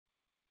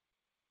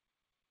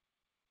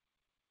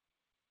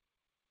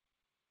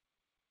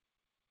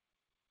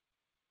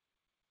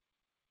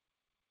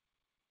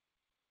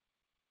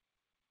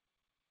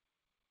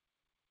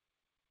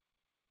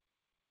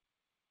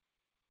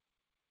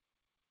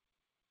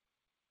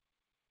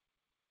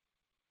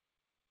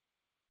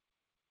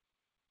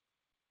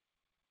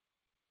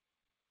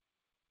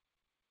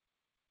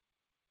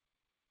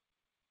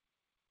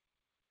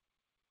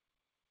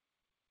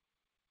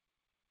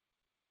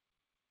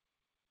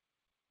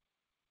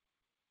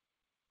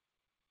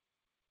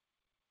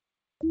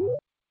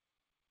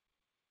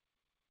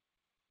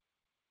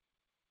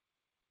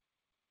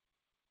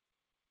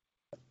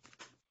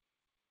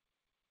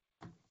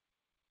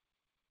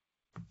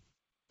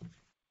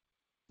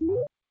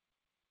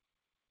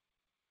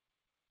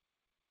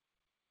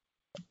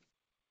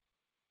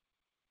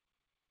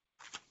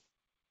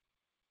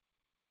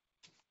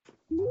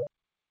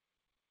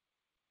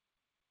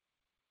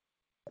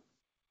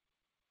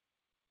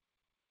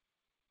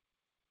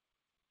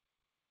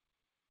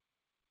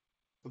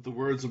Let the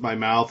words of my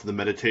mouth and the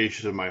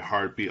meditation of my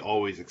heart be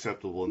always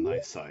acceptable in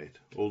thy sight,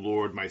 O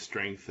Lord, my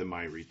strength and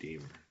my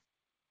redeemer.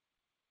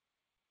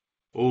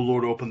 O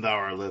Lord, open thou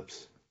our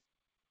lips,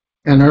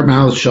 and our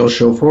mouths shall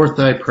show forth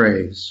thy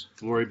praise.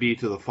 Glory be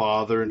to the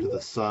Father, and to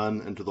the Son,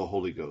 and to the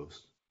Holy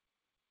Ghost.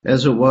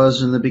 As it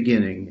was in the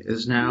beginning,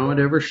 is now, and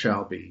ever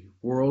shall be,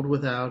 world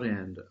without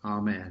end.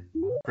 Amen.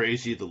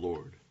 Praise ye the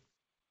Lord.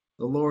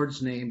 The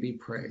Lord's name be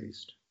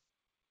praised.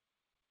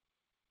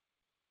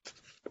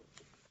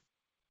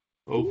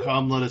 O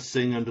come, let us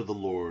sing unto the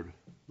Lord.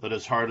 Let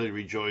us heartily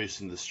rejoice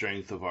in the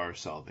strength of our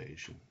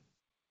salvation.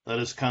 Let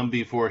us come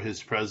before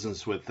his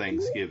presence with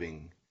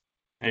thanksgiving,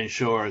 and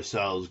show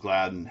ourselves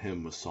glad in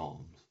him with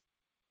psalms.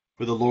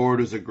 For the Lord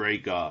is a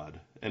great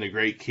God, and a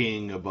great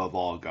King above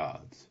all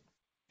gods.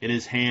 In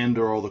his hand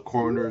are all the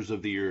corners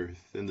of the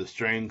earth, and the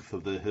strength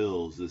of the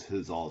hills is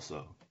his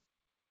also.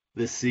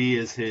 The sea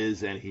is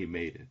his, and he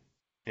made it,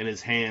 and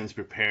his hands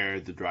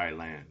prepared the dry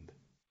land.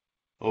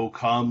 O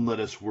come, let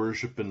us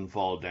worship and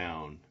fall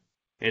down,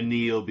 and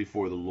kneel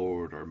before the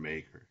Lord our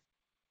Maker.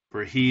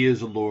 For he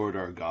is the Lord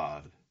our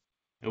God,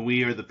 and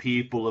we are the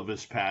people of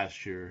his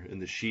pasture,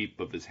 and the sheep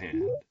of his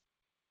hand.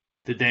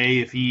 Today,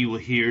 if ye will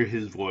hear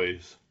his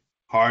voice,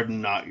 harden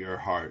not your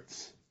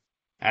hearts,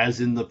 as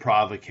in the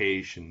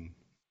provocation,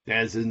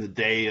 as in the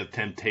day of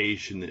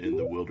temptation in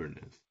the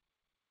wilderness,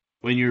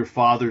 when your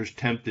fathers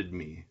tempted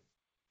me,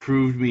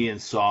 proved me, and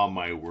saw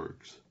my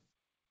works.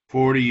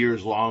 40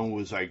 years long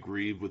was I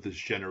grieved with this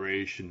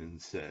generation,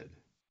 and said,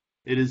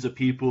 It is a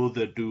people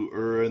that do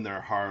err in their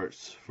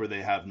hearts, for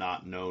they have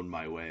not known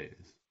my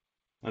ways,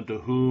 unto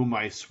whom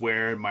I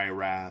swear in my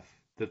wrath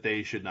that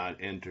they should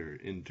not enter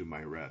into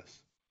my rest.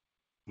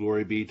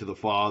 Glory be to the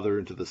Father,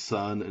 and to the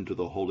Son, and to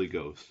the Holy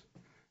Ghost,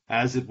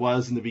 as it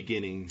was in the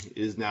beginning,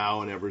 is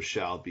now, and ever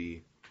shall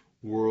be,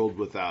 world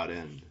without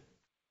end.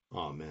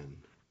 Amen.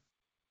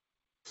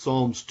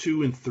 Psalms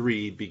 2 and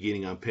 3,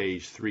 beginning on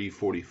page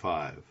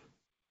 345.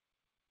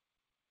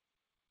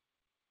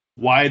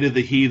 Why do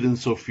the heathen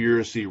so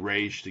furiously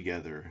rage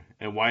together,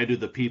 and why do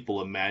the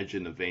people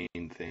imagine a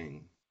vain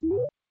thing?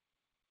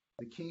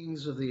 The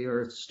kings of the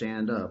earth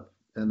stand up,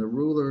 and the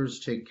rulers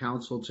take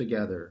counsel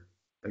together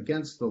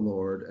against the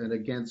Lord and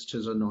against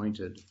his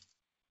anointed.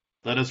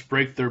 Let us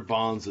break their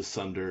bonds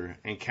asunder,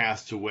 and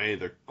cast away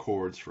their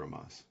cords from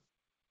us.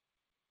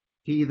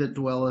 He that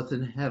dwelleth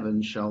in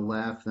heaven shall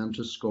laugh them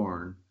to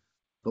scorn.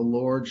 The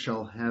Lord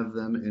shall have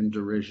them in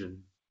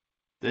derision.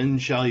 Then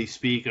shall he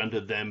speak unto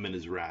them in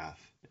his wrath,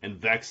 and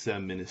vex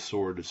them in his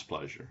sore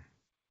displeasure.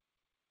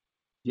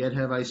 Yet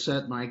have I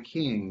set my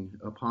king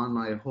upon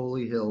my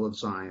holy hill of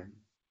Zion.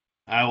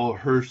 I will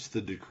hearse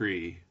the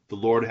decree. The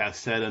Lord hath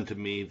said unto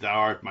me, Thou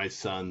art my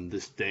son,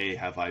 this day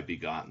have I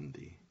begotten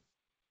thee.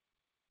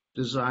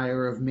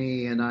 Desire of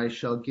me, and I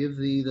shall give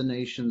thee the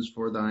nations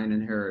for thine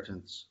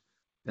inheritance,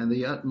 and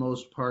the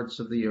utmost parts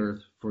of the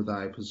earth for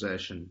thy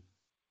possession.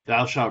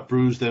 Thou shalt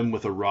bruise them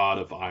with a rod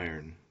of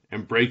iron,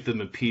 and break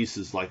them in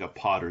pieces like a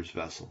potter's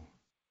vessel.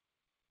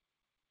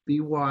 Be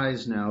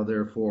wise now,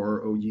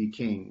 therefore, O ye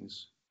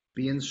kings.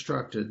 Be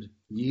instructed,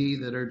 ye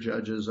that are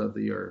judges of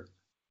the earth.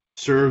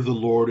 Serve the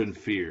Lord in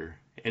fear,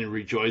 and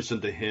rejoice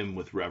unto him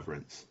with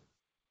reverence.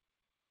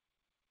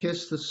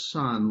 Kiss the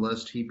Son,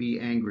 lest he be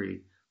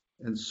angry,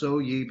 and so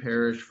ye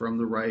perish from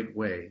the right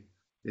way,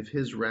 if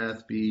his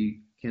wrath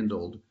be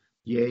kindled,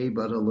 yea,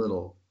 but a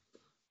little.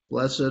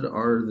 Blessed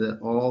are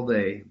all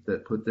they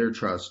that put their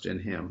trust in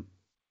him.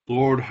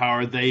 Lord, how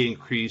are they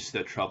increased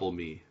that trouble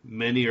me?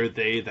 Many are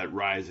they that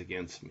rise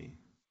against me.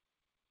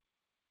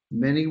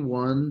 Many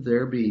one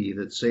there be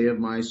that say of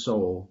my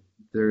soul,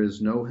 there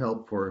is no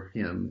help for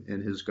him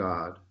in his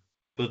God.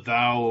 But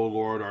thou, O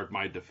Lord, art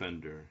my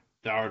defender.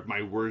 Thou art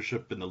my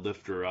worship and the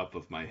lifter up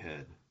of my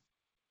head.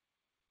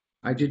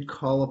 I did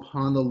call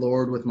upon the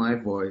Lord with my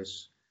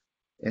voice,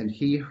 and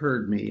he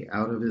heard me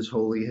out of his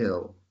holy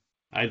hill.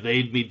 I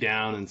laid me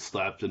down and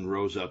slept and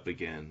rose up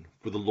again,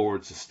 for the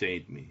Lord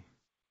sustained me.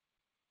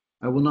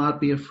 I will not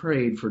be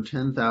afraid for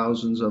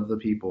 10,000s of the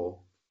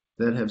people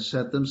that have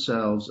set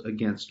themselves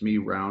against me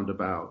round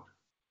about.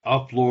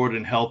 Up, Lord,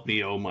 and help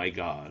me, O my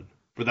God,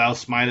 for thou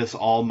smitest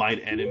all mine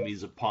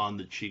enemies upon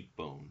the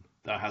cheekbone.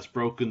 Thou hast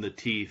broken the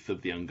teeth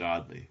of the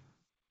ungodly.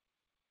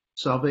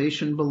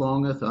 Salvation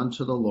belongeth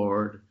unto the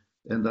Lord,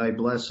 and thy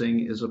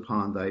blessing is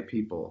upon thy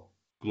people.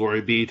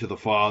 Glory be to the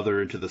Father,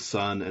 and to the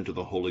Son, and to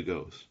the Holy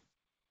Ghost.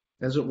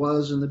 As it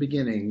was in the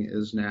beginning,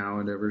 is now,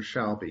 and ever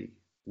shall be,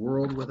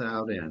 world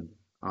without end.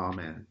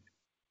 Amen.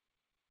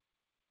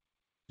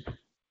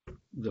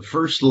 The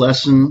first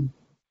lesson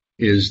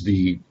is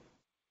the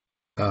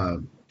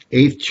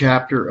 8th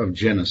chapter of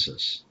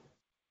Genesis.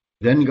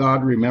 Then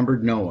God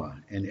remembered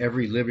Noah and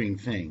every living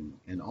thing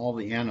and all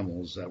the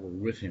animals that were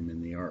with him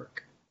in the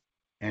ark.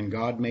 And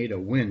God made a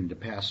wind to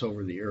pass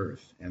over the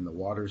earth, and the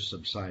waters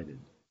subsided.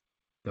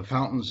 The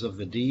fountains of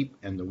the deep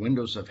and the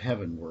windows of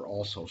heaven were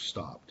also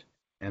stopped,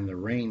 and the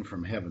rain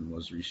from heaven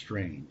was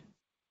restrained.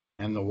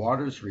 And the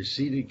waters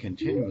receded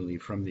continually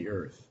from the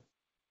earth.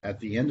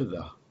 At the end of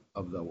the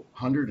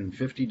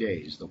 150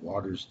 days the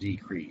waters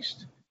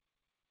decreased.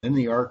 Then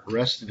the ark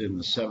rested in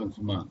the 7th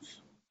month,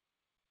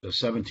 the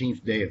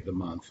 17th day of the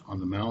month, on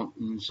the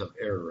mountains of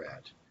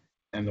Ararat,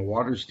 and the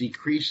waters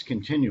decreased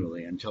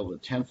continually until the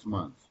 10th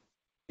month.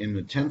 In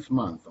the 10th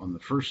month, on the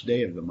first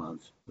day of the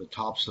month, the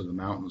tops of the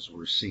mountains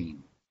were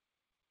seen.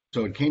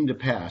 So it came to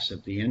pass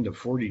at the end of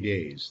 40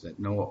 days that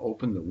Noah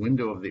opened the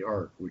window of the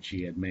ark which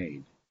he had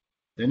made.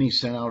 Then he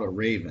sent out a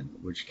raven,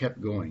 which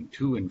kept going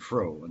to and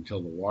fro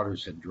until the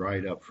waters had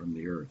dried up from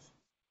the earth.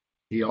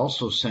 He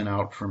also sent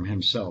out from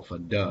himself a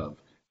dove,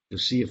 to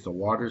see if the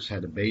waters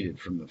had abated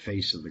from the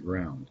face of the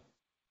ground.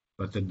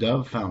 But the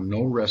dove found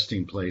no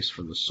resting place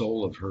for the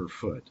sole of her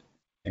foot,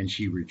 and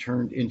she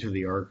returned into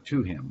the ark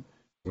to him,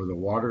 for the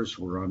waters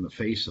were on the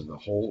face of the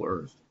whole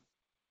earth.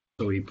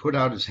 So he put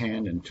out his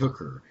hand and took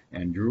her,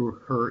 and drew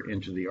her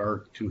into the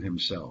ark to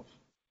himself.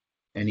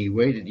 And he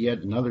waited yet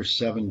another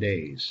 7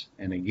 days,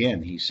 and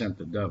again he sent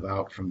the dove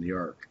out from the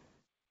ark.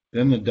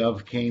 Then the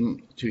dove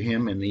came to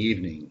him in the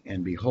evening,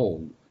 and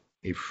behold,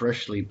 a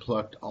freshly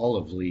plucked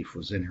olive leaf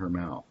was in her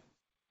mouth.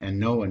 And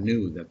Noah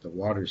knew that the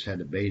waters had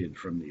abated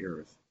from the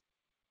earth.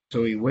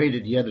 So he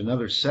waited yet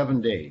another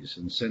 7 days,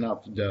 and sent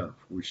out the dove,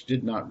 which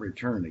did not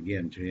return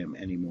again to him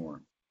any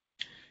more.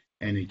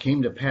 And it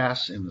came to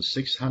pass in the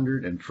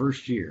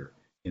 601st year,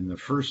 in the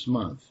 1st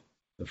month,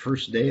 the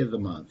first day of the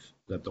month,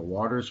 that the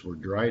waters were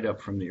dried up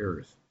from the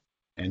earth.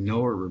 And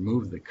Noah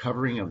removed the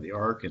covering of the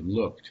ark and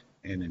looked,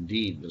 and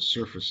indeed the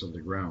surface of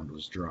the ground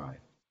was dry.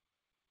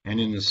 And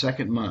in the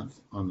 2nd month,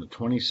 on the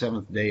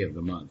 27th day of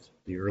the month,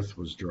 the earth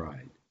was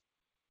dried.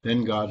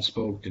 Then God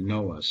spoke to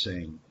Noah,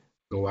 saying,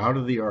 Go out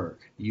of the ark,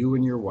 you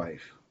and your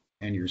wife,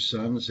 and your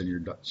sons and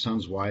your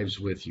sons' wives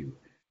with you.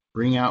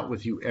 Bring out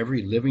with you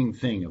every living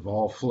thing of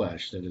all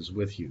flesh that is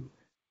with you,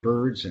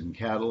 birds and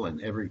cattle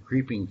and every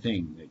creeping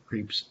thing that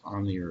creeps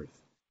on the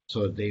earth,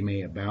 so that they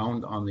may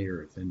abound on the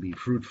earth and be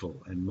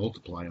fruitful and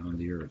multiply on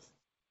the earth.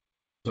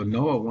 So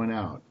Noah went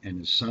out, and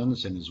his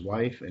sons and his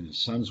wife and his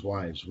sons'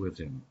 wives with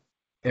him.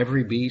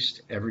 Every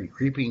beast, every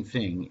creeping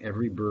thing,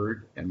 every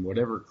bird, and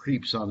whatever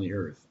creeps on the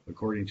earth,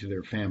 according to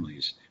their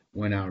families,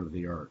 went out of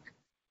the ark.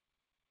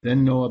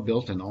 Then Noah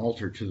built an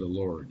altar to the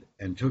Lord,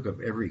 and took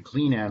of every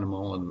clean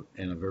animal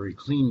and of every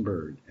clean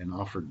bird, and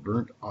offered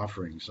burnt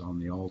offerings on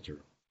the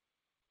altar.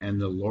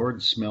 And the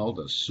Lord smelled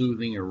a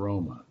soothing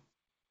aroma.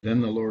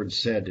 Then the Lord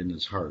said in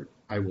his heart,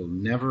 I will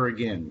never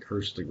again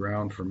curse the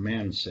ground for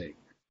man's sake,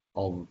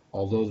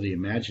 although the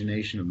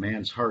imagination of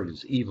man's heart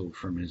is evil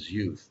from his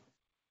youth.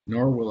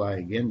 Nor will I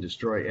again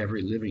destroy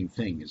every living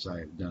thing as I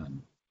have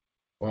done.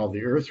 While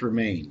the earth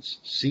remains,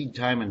 seed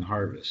time and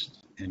harvest,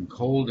 and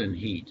cold and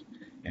heat,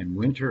 and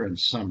winter and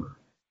summer,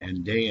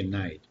 and day and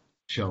night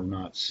shall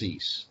not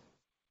cease.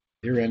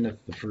 Here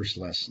endeth the first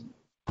lesson.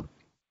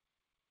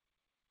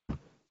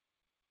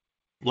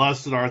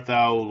 Blessed art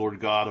thou, O Lord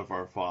God of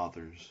our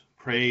fathers,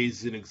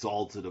 praised and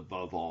exalted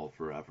above all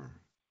forever.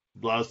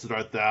 Blessed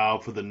art thou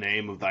for the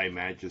name of thy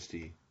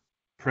majesty,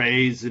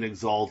 praised and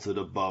exalted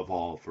above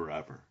all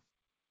forever.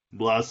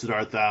 Blessed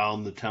art thou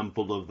in the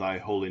temple of thy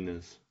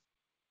holiness,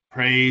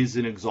 praised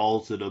and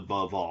exalted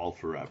above all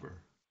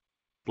forever.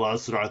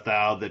 Blessed art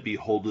thou that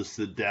beholdest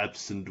the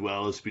depths and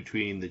dwellest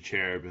between the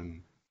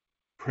cherubim,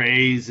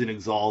 praised and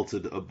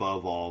exalted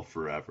above all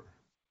forever.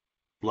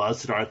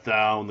 Blessed art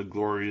thou in the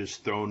glorious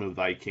throne of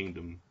thy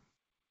kingdom,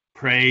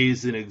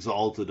 praised and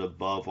exalted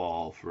above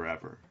all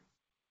forever.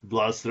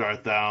 Blessed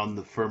art thou in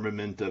the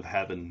firmament of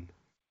heaven,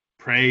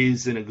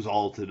 praised and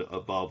exalted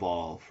above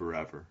all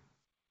forever.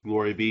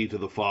 Glory be to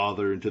the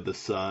Father, and to the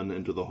Son,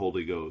 and to the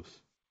Holy Ghost,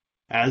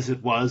 as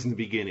it was in the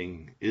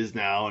beginning, is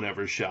now, and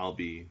ever shall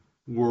be,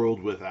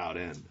 world without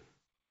end.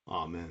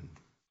 Amen.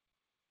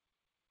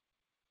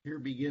 Here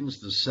begins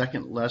the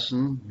second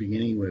lesson,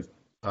 beginning with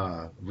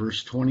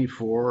verse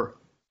 24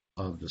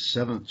 of the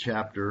 7th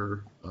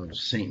chapter of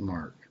St.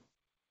 Mark.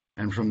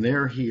 And from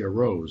there he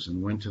arose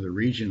and went to the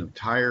region of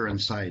Tyre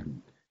and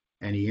Sidon,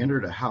 and he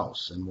entered a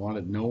house and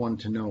wanted no one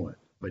to know it,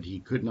 but he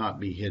could not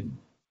be hidden.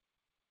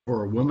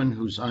 For a woman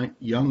whose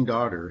young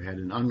daughter had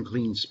an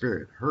unclean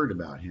spirit heard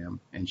about him,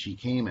 and she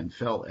came and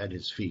fell at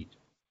his feet.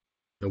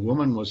 The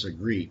woman was a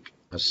Greek,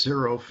 a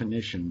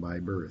Syro-Phoenician by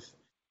birth,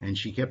 and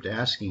she kept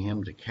asking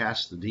him to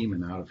cast the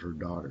demon out of her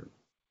daughter.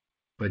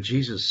 But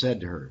Jesus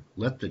said to her,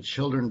 Let the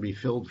children be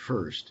filled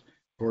first,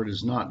 for it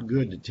is not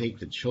good to take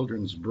the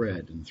children's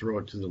bread and throw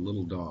it to the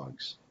little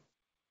dogs.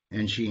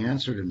 And she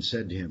answered and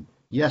said to him,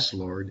 Yes,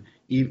 Lord,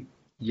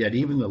 yet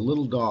even the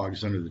little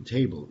dogs under the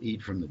table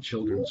eat from the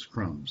children's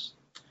crumbs.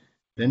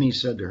 Then he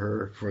said to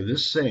her, For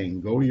this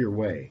saying, go your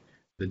way,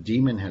 the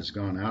demon has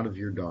gone out of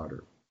your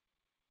daughter.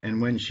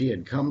 And when she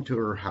had come to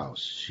her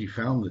house, she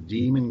found the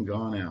demon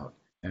gone out,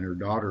 and her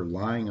daughter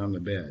lying on the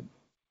bed.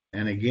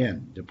 And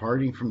again,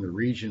 departing from the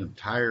region of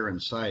Tyre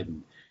and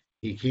Sidon,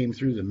 he came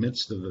through the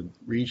midst of the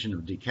region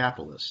of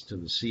Decapolis to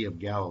the Sea of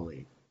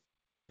Galilee.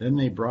 Then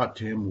they brought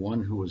to him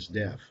one who was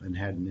deaf and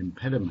had an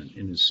impediment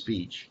in his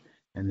speech,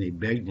 and they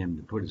begged him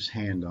to put his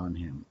hand on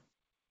him.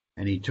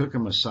 And he took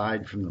him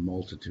aside from the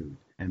multitude,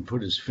 and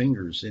put his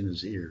fingers in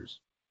his ears,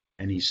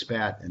 and he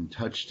spat and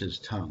touched his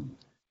tongue.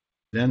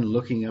 Then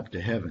looking up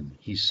to heaven,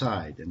 he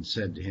sighed and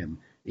said to him,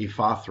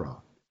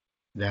 Ephphatha,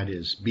 that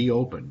is, be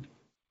opened.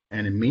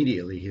 And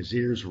immediately his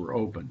ears were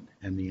opened,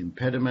 and the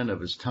impediment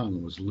of his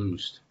tongue was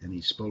loosed, and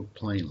he spoke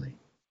plainly.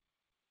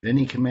 Then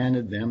he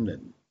commanded them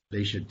that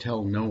they should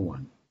tell no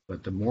one,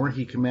 but the more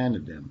he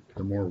commanded them,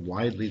 the more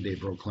widely they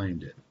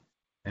proclaimed it.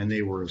 And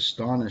they were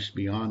astonished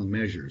beyond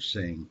measure,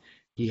 saying,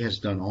 He has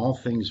done all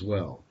things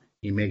well.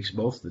 He makes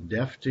both the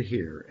deaf to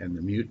hear and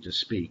the mute to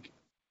speak.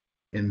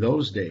 In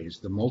those days,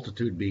 the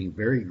multitude being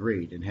very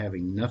great and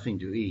having nothing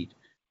to eat,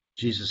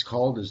 Jesus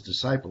called his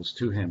disciples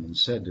to him and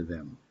said to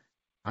them,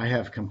 I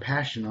have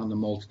compassion on the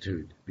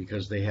multitude,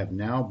 because they have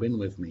now been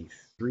with me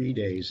 3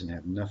 days and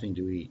have nothing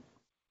to eat.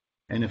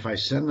 And if I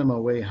send them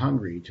away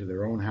hungry to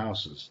their own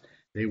houses,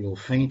 they will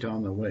faint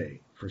on the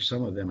way, for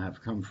some of them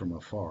have come from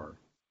afar.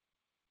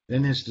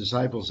 Then his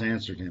disciples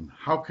answered him,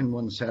 How can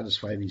one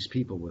satisfy these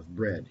people with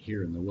bread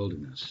here in the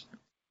wilderness?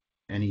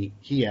 And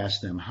he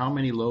asked them, How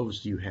many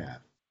loaves do you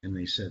have? And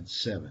they said,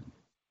 7.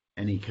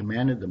 And he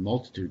commanded the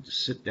multitude to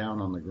sit down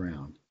on the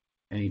ground.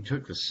 And he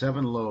took the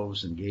 7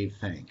 loaves and gave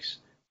thanks,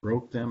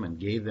 broke them and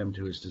gave them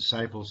to his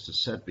disciples to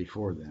set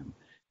before them.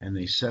 And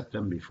they set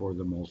them before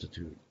the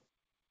multitude.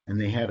 And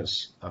they had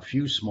a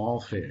few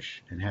small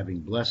fish, and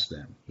having blessed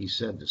them, he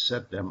said to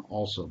set them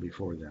also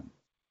before them.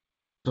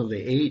 So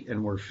they ate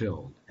and were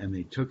filled, and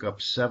they took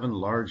up 7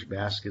 large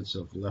baskets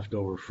of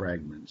leftover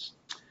fragments.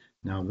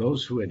 Now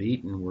those who had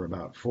eaten were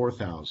about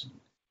 4,000,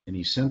 and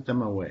he sent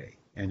them away.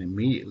 And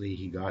immediately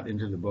he got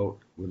into the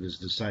boat with his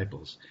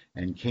disciples,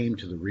 and came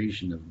to the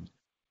region of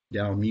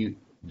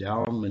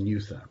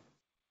Dalmanutha.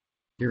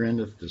 Here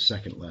endeth the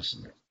second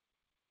lesson.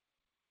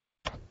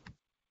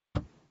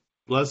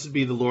 Blessed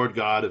be the Lord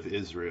God of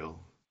Israel,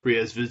 for he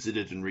has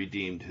visited and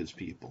redeemed his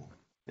people,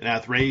 and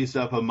hath raised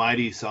up a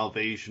mighty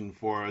salvation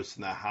for us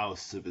in the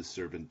house of his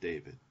servant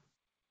David,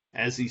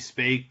 as he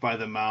spake by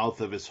the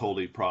mouth of his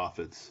holy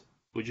prophets,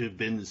 which have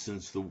been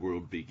since the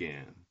world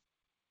began,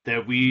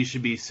 that we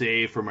should be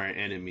saved from our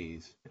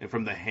enemies, and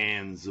from the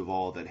hands of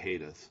all that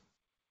hate us,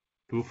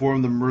 to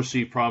perform the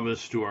mercy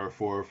promised to our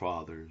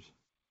forefathers,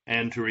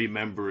 and to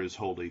remember his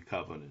holy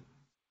covenant,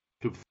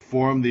 to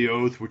perform the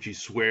oath which he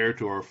sware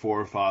to our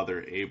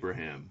forefather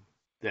Abraham,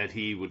 that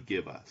he would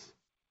give us,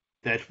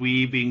 that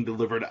we, being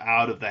delivered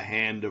out of the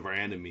hand of our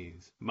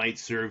enemies, might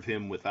serve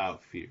him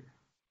without fear,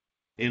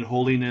 in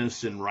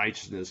holiness and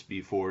righteousness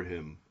before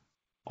him,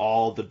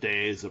 all the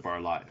days of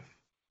our life.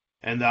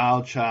 And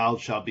thou,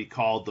 child, shalt be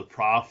called the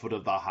prophet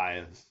of the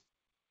highest,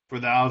 for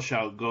thou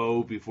shalt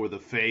go before the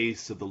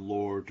face of the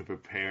Lord to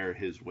prepare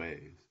his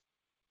ways,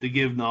 to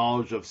give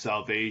knowledge of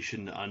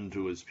salvation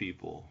unto his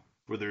people,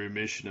 for the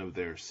remission of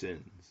their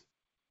sins,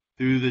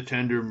 through the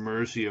tender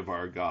mercy of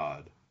our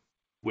God,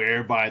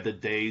 whereby the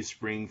day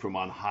spring from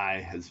on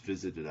high has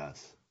visited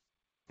us,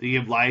 to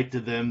give light to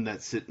them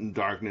that sit in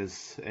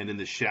darkness and in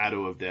the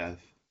shadow of death,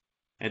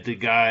 and to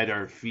guide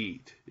our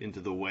feet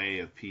into the way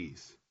of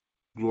peace.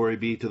 Glory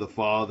be to the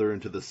Father,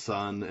 and to the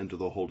Son, and to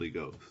the Holy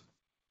Ghost,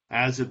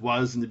 as it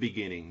was in the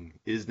beginning,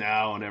 is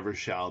now, and ever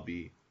shall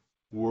be,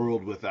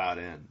 world without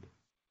end.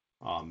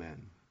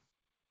 Amen.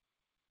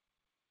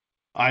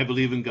 I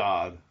believe in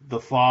God, the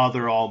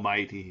Father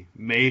Almighty,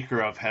 maker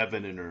of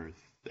heaven and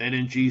earth, and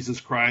in Jesus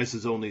Christ,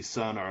 his only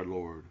Son, our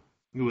Lord,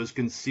 who was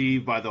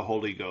conceived by the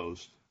Holy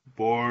Ghost,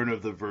 born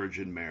of the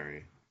Virgin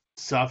Mary,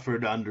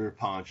 suffered under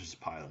Pontius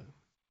Pilate,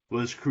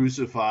 was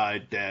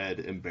crucified, dead,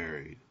 and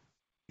buried.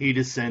 He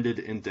descended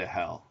into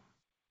hell.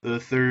 The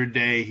 3rd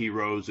day he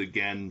rose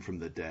again from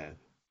the dead.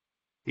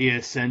 He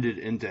ascended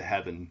into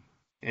heaven,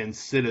 and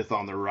sitteth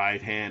on the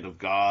right hand of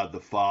God the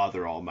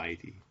Father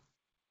Almighty.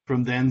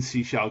 From thence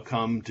he shall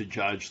come to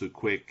judge the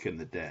quick and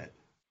the dead.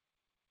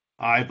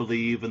 I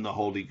believe in the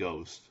Holy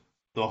Ghost,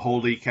 the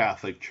Holy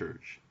Catholic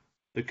Church,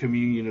 the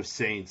communion of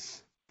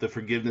saints, the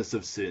forgiveness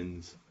of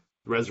sins,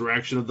 the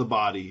resurrection of the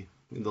body,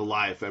 and the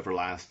life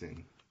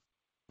everlasting.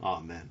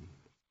 Amen.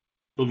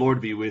 The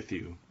Lord be with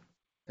you.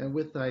 And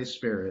with thy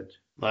spirit.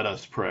 Let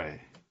us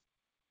pray.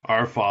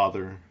 Our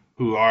Father,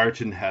 who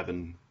art in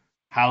heaven,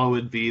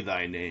 hallowed be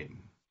thy name.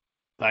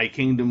 Thy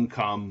kingdom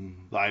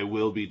come, thy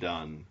will be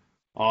done,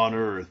 on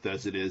earth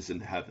as it is in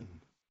heaven.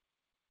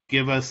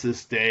 Give us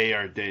this day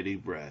our daily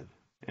bread,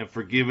 and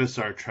forgive us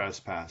our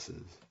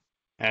trespasses,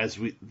 as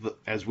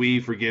we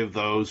forgive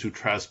those who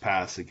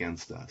trespass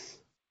against us.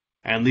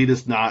 And lead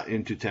us not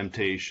into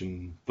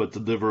temptation, but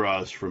deliver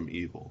us from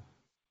evil.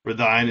 For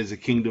thine is the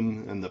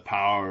kingdom, and the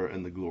power,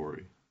 and the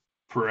glory,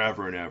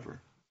 forever and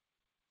ever.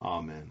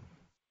 Amen.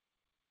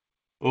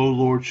 O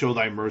Lord, show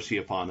thy mercy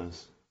upon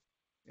us.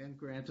 And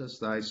grant us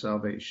thy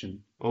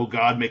salvation. O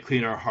God, may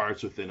clean our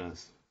hearts within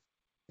us.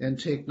 And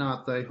take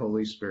not thy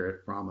Holy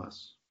Spirit from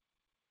us.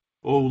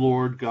 O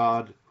Lord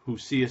God, who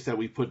seest that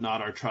we put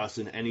not our trust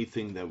in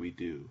anything that we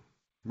do,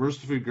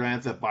 mercifully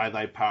grant that by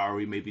thy power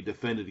we may be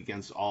defended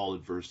against all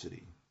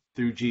adversity.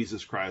 Through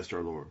Jesus Christ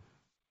our Lord.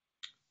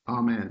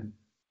 Amen.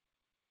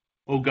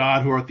 O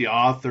God, who art the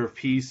author of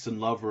peace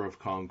and lover of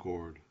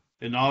concord,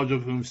 in knowledge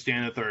of whom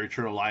standeth our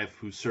eternal life,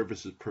 whose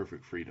service is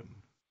perfect freedom,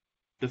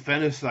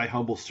 Defend us, thy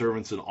humble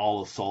servants, in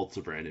all assaults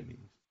of our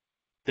enemies,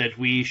 that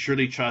we,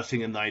 surely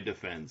trusting in thy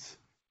defense,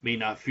 may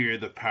not fear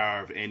the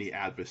power of any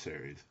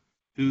adversaries,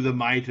 through the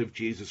might of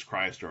Jesus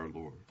Christ our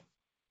Lord.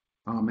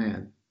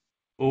 Amen.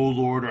 O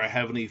Lord, our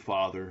heavenly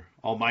Father,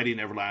 almighty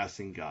and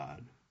everlasting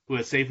God, who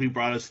has safely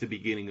brought us to the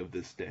beginning of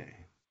this day,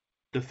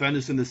 defend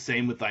us in the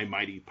same with thy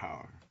mighty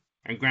power,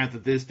 and grant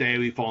that this day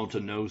we fall into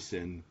no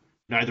sin,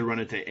 neither run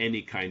into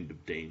any kind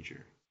of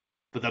danger,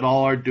 but that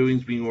all our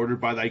doings, being ordered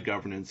by thy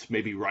governance,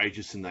 may be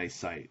righteous in thy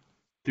sight,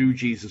 through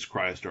Jesus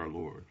Christ our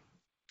Lord.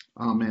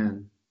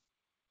 Amen.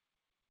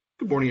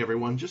 Good morning,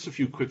 everyone. Just a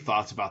few quick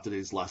thoughts about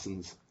today's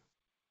lessons.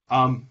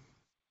 The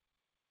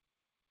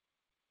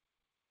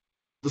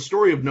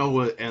story of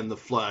Noah and the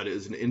flood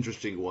is an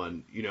interesting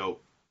one.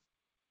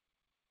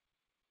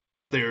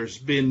 There's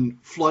been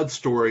flood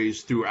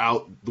stories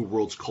throughout the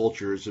world's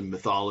cultures and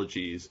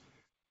mythologies,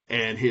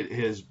 and it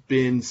has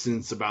been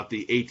since about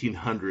the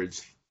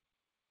 1800s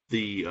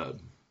the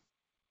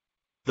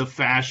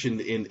fashion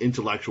in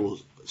intellectual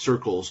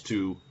circles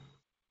to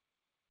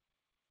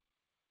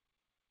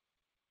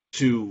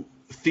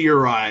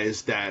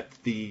theorize that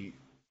the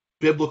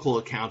biblical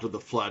account of the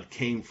flood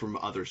came from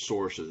other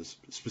sources,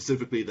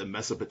 specifically the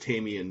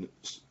Mesopotamian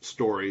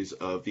stories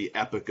of the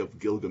Epic of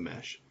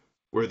Gilgamesh,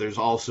 where there's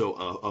also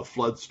a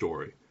flood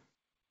story.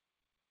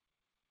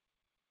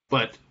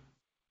 But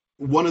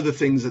one of the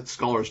things that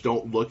scholars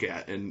don't look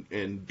at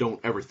and don't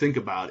ever think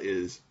about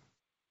is,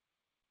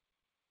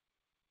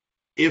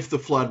 if the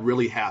flood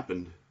really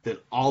happened, then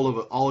all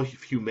of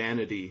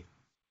humanity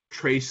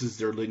traces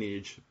their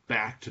lineage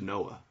back to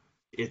Noah.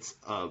 It's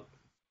a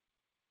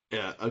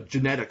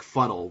genetic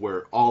funnel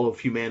where all of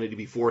humanity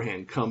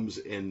beforehand comes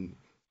in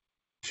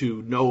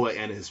to Noah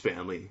and his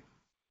family.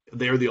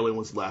 They're the only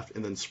ones left,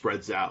 and then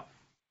spreads out.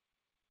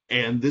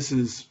 And this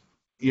is,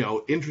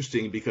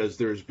 interesting because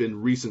there's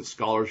been recent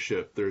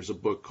scholarship. There's a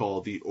book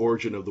called The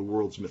Origin of the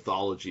World's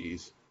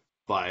Mythologies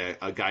by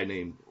a guy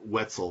named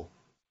Wetzel,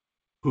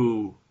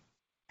 who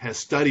has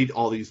studied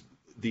all these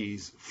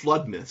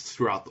flood myths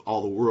throughout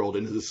all the world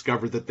and has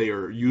discovered that they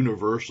are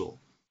universal,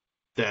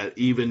 that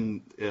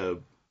even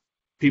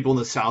people in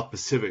the South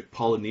Pacific,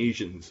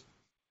 Polynesians,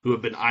 who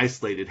have been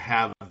isolated,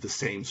 have the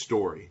same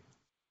story.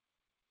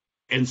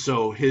 And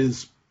so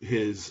his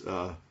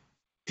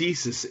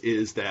thesis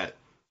is that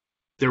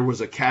there was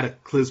a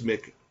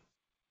cataclysmic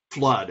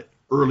flood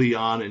early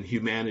on in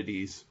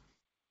humanity's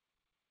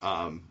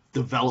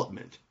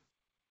development,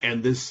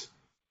 and this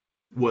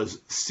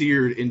was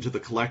seared into the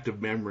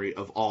collective memory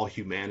of all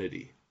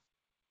humanity.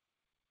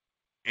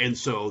 And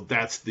so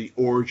that's the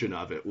origin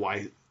of it,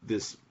 why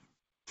this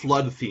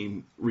flood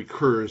theme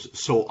recurs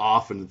so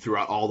often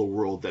throughout all the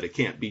world, that it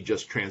can't be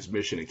just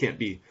transmission. It can't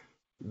be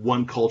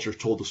one culture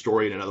told the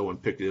story and another one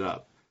picked it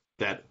up.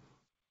 That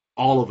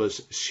all of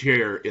us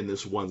share in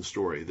this one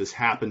story. This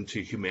happened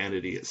to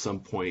humanity at some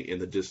point in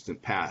the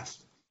distant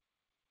past.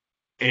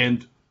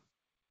 And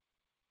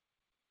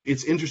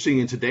it's interesting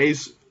in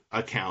today's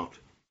account,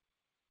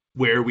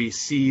 where we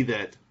see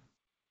that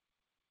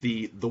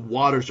the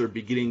waters are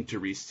beginning to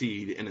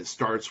recede, and it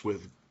starts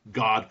with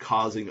God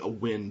causing a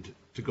wind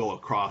to go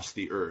across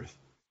the earth.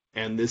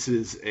 And this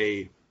is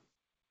a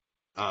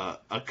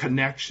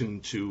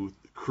connection to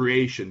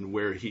creation,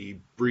 where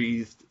he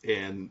breathed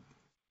the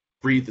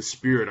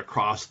Spirit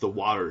across the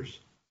waters.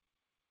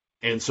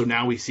 And so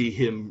now we see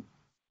him,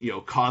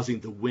 causing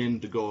the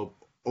wind to go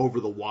over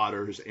the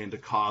waters and to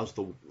cause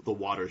the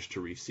waters to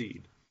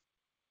recede.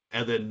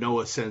 And then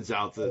Noah sends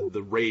out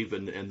the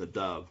raven and the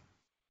dove.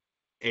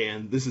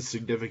 And this is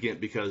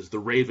significant because the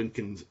raven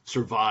can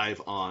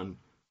survive on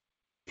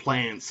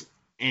plants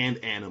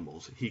and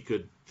animals.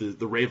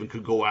 The raven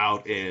could go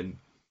out and,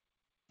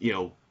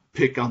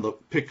 pick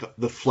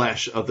the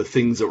flesh of the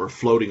things that were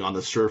floating on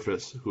the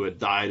surface who had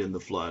died in the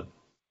flood.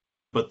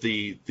 But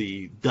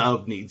the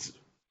dove needs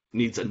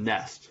a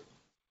nest.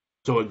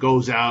 So it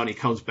goes out and he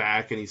comes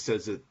back and he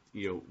says that,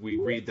 we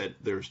read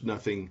that there's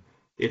nothing,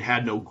 it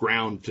had no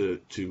ground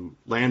to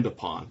land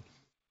upon.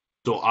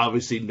 So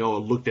obviously Noah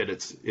looked at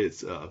its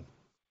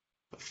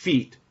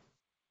feet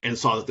and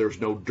saw that there was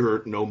no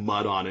dirt, no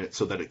mud on it,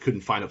 so that it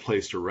couldn't find a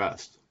place to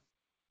rest.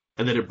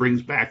 And then it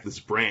brings back this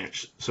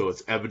branch, so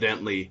it's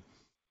evidently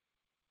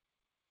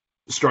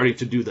starting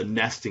to do the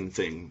nesting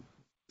thing,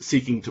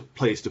 seeking a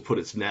place to put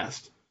its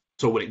nest.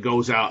 So when it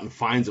goes out and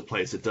finds a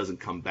place, it doesn't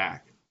come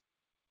back.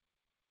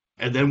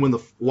 And then when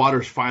the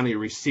waters finally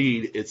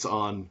recede, it's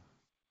on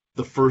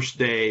the first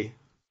day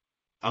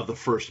of the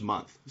first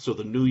month, so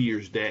the New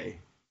Year's Day.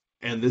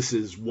 And this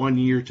is 1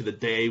 year to the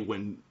day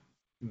when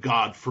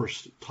God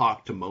first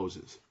talked to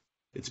Moses.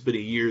 It's been a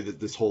year that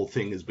this whole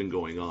thing has been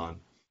going on.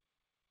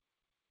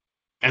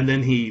 And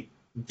then he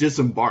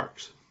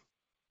disembarks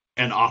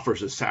and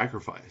offers a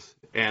sacrifice.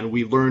 And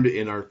we learned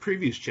in our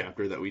previous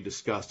chapter that we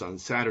discussed on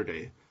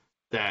Saturday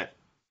that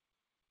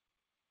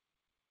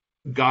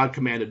God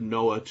commanded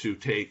Noah to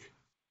take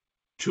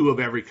 2 of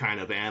every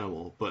kind of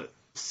animal, but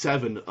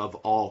 7 of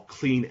all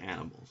clean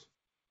animals.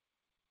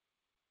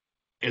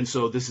 And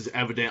so this is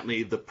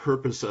evidently the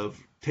purpose of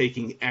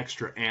taking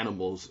extra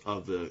animals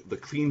of the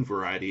clean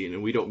variety,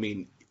 and we don't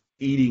mean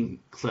eating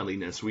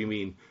cleanliness, we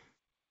mean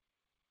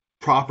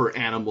proper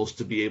animals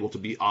to be able to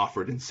be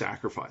offered in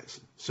sacrifice.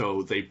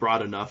 So they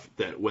brought enough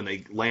that when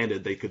they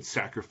landed, they could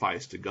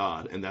sacrifice to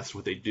God, and that's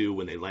what they do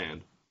when they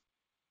land.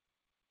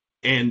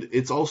 And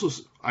it's also,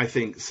 I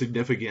think,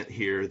 significant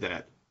here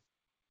that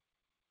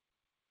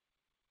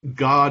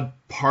God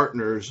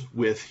partners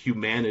with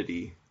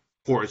humanity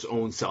for his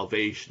own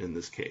salvation in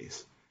this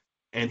case.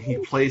 And he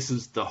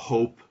places the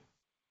hope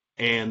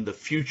and the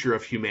future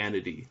of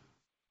humanity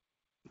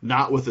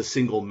not with a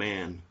single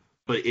man,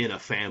 but in a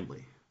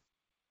family.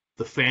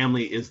 The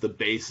family is the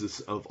basis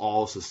of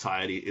all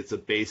society. It's a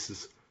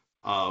basis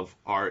of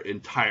our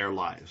entire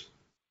lives.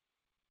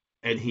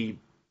 And he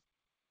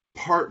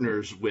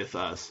partners with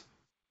us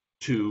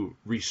to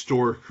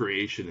restore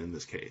creation in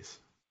this case.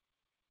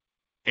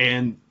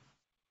 And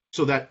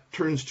so that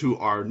turns to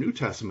our New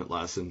Testament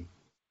lesson,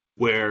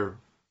 where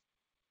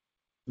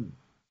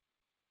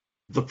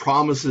the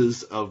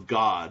promises of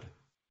God,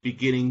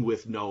 beginning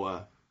with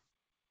Noah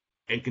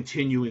and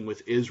continuing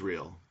with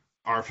Israel,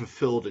 are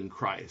fulfilled in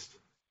Christ.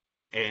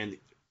 And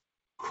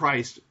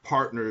Christ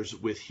partners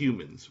with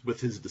humans, with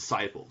his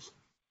disciples.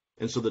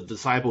 And so the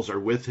disciples are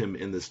with him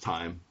in this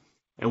time.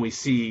 And we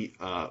see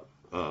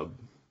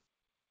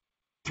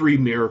 3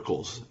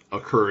 miracles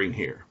occurring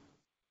here.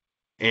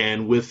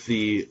 And with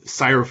the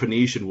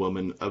Syrophoenician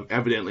woman,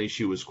 evidently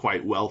she was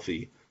quite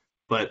wealthy,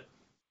 but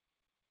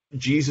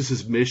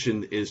Jesus'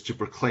 mission is to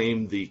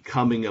proclaim the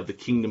coming of the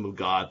kingdom of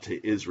God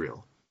to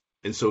Israel.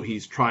 And so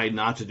he's trying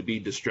not to be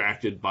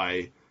distracted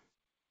by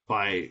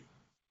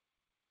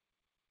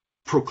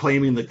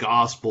proclaiming the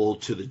gospel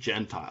to the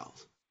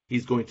Gentiles.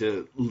 He's going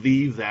to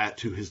leave that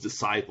to his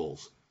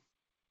disciples.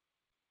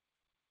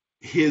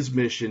 His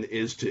mission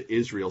is to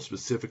Israel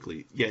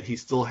specifically, yet he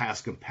still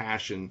has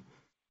compassion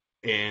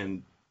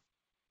and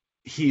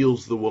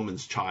heals the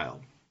woman's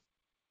child.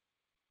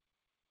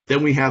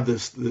 Then we have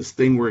this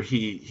thing where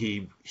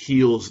he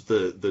heals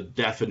the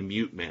deaf and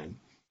mute man.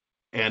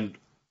 And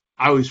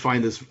I always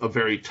find this a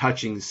very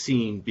touching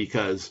scene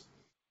because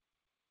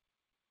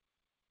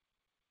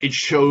it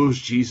shows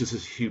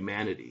Jesus'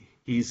 humanity.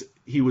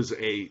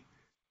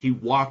 He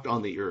walked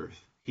on the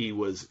earth. He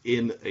was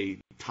in a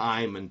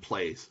time and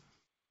place.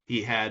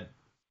 He had,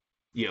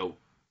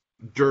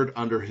 dirt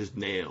under his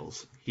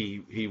nails.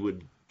 He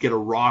would get a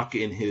rock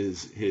in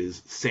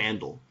his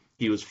sandal.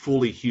 He was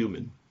fully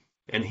human.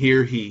 And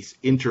here he's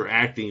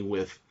interacting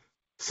with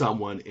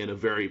someone in a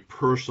very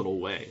personal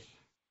way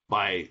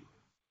by,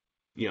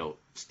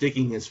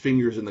 sticking his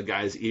fingers in the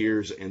guy's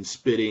ears and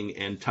spitting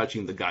and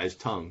touching the guy's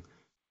tongue,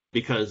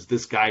 because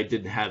this guy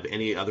didn't have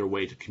any other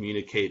way to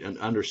communicate and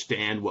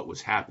understand what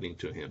was happening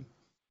to him.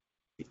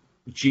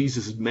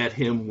 Jesus met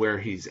him where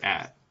he's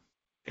at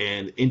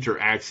and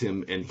interacts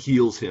him and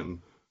heals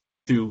him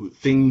through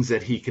things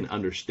that he can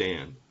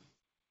understand.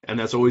 And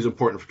that's always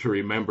important to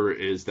remember,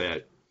 is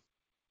that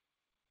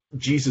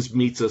Jesus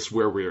meets us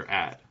where we're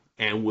at,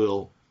 and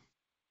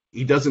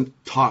he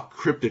doesn't talk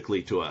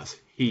cryptically to us.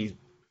 He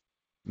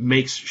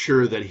makes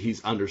sure that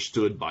he's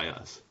understood by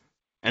us.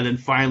 And then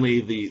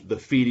finally, the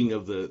feeding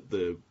of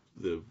the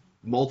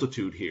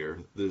multitude here,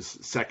 this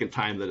second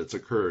time that it's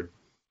occurred.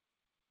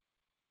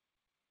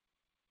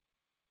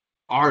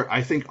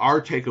 I think our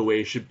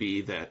takeaway should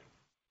be that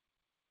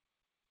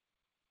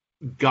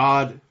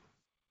God,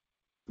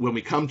 when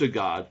we come to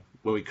God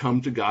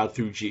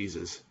through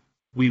Jesus,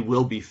 we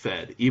will be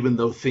fed, even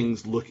though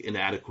things look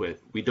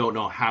inadequate. We don't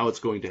know how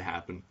it's going to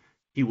happen.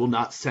 He will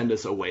not send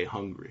us away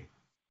hungry.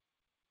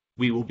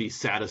 We will be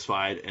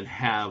satisfied and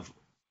have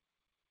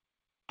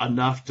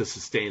enough to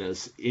sustain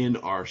us in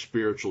our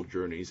spiritual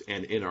journeys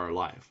and in our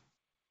life.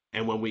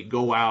 And when we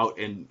go out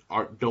and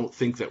don't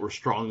think that we're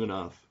strong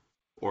enough,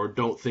 or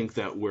don't think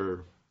that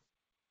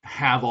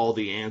have all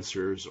the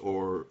answers,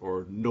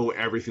 or know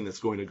everything that's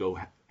going to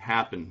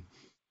happen,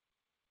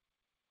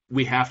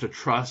 we have to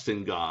trust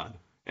in God,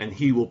 and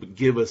he will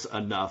give us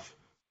enough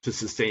to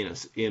sustain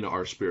us in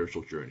our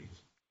spiritual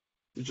journeys.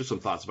 Just some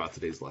thoughts about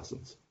today's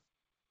lessons.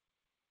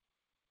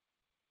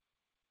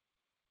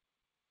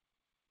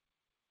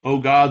 O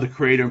God, the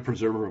creator and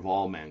preserver of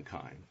all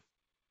mankind,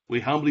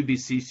 we humbly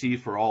beseech thee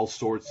for all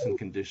sorts and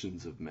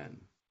conditions of men,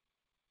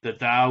 that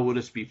thou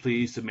wouldest be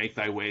pleased to make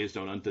thy ways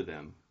known unto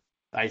them,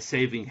 thy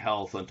saving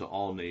health unto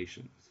all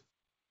nations.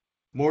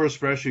 More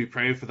especially we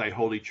pray for thy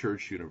holy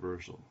church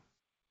universal,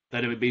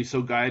 that it may be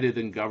so guided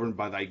and governed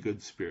by thy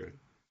good spirit,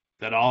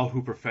 that all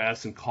who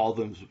profess and call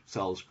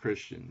themselves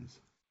Christians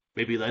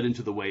may be led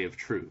into the way of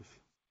truth,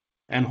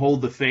 and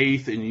hold the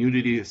faith in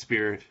unity of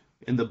spirit,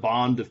 in the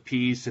bond of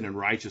peace and in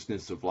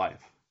righteousness of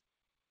life.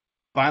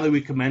 Finally,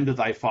 we commend to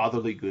thy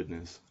fatherly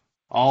goodness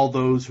all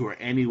those who are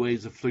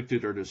anyways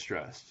afflicted or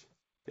distressed,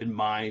 in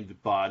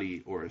mind,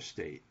 body, or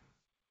estate.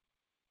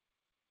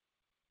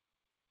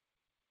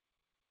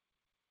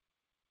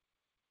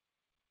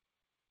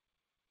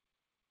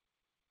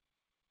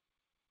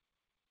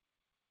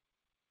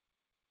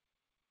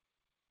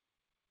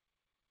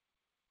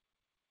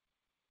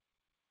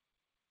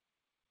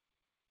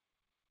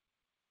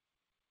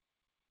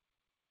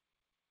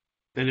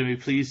 that it may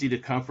please thee to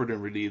comfort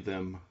and relieve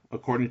them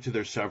according to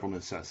their several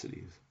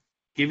necessities,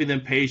 giving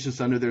them patience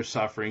under their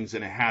sufferings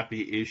and a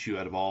happy issue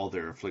out of all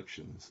their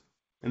afflictions.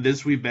 And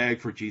this we beg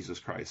for Jesus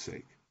Christ's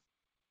sake.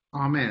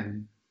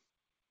 Amen.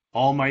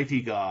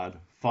 Almighty God,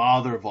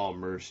 Father of all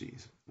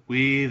mercies,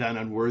 we, thine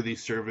unworthy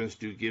servants,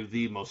 do give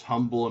thee most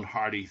humble and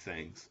hearty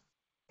thanks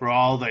for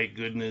all thy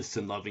goodness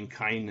and loving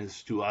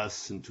kindness to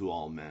us and to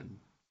all men.